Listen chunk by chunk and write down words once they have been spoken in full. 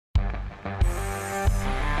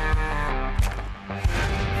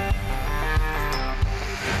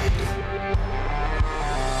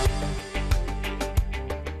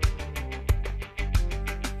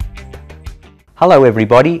Hello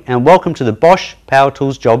everybody and welcome to the Bosch Power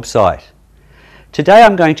Tools job site. Today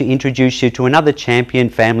I'm going to introduce you to another champion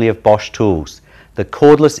family of Bosch tools, the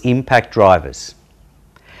cordless impact drivers.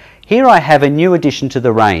 Here I have a new addition to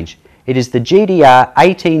the range. It is the GDR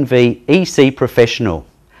 18V EC Professional,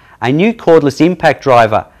 a new cordless impact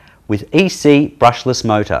driver with EC brushless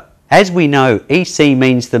motor. As we know, EC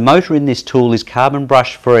means the motor in this tool is carbon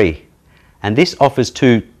brush free, and this offers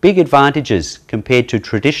two big advantages compared to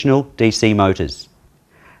traditional DC motors.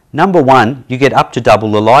 Number one, you get up to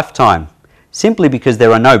double the lifetime, simply because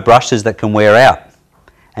there are no brushes that can wear out.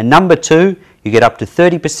 And number two, you get up to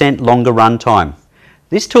 30% longer run time.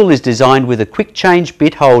 This tool is designed with a quick change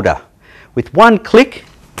bit holder. With one click,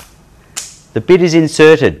 the bit is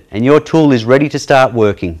inserted and your tool is ready to start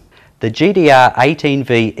working. The GDR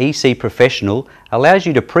 18V EC Professional allows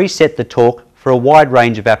you to preset the torque for a wide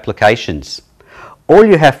range of applications. All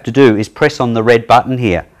you have to do is press on the red button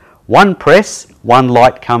here. One press, one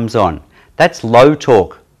light comes on. That's low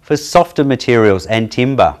torque for softer materials and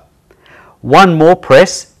timber. One more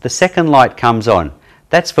press, the second light comes on.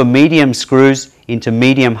 That's for medium screws into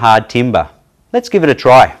medium hard timber. Let's give it a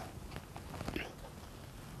try.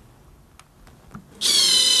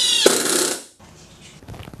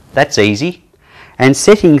 That's easy. And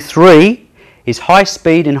setting 3 is high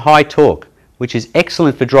speed and high torque, which is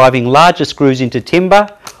excellent for driving larger screws into timber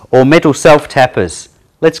or metal self-tappers.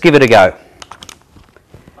 Let's give it a go.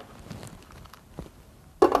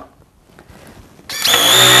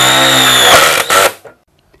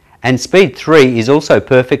 And speed 3 is also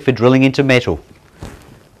perfect for drilling into metal.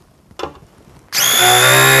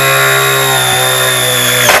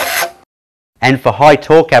 And for high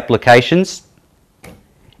torque applications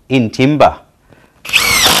in timber.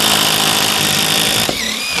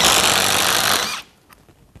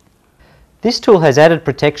 This tool has added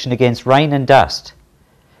protection against rain and dust.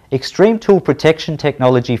 Extreme Tool Protection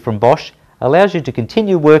technology from Bosch allows you to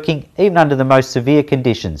continue working even under the most severe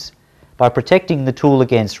conditions by protecting the tool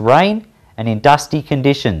against rain and in dusty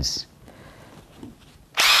conditions.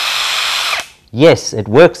 Yes, it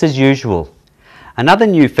works as usual. Another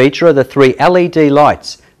new feature are the 3 LED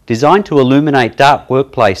lights designed to illuminate dark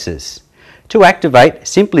workplaces. To activate,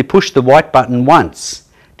 simply push the white button once.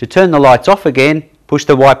 To turn the lights off again, push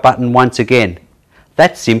the white button once again.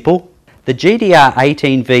 That's simple. The GDR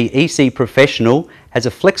 18V EC Professional has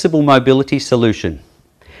a flexible mobility solution.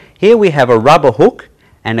 Here we have a rubber hook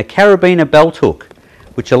and a carabiner belt hook,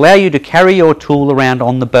 which allow you to carry your tool around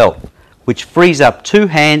on the belt, which frees up 2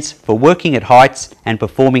 hands for working at heights and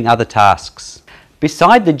performing other tasks.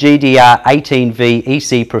 Beside the GDR 18V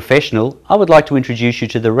EC Professional, I would like to introduce you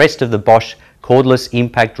to the rest of the Bosch cordless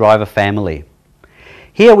impact driver family.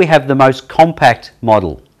 Here we have the most compact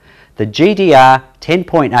model, the GDR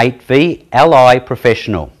 10.8V Li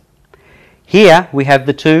Professional. Here we have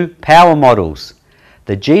the 2 power models,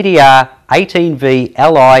 the GDR 18V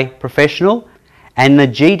Li Professional and the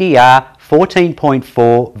GDR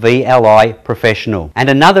 14.4 VLI Professional. And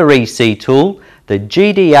another EC tool, the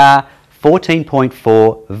GDR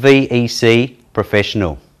 14.4 VEC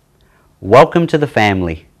Professional. Welcome to the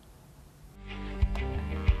family.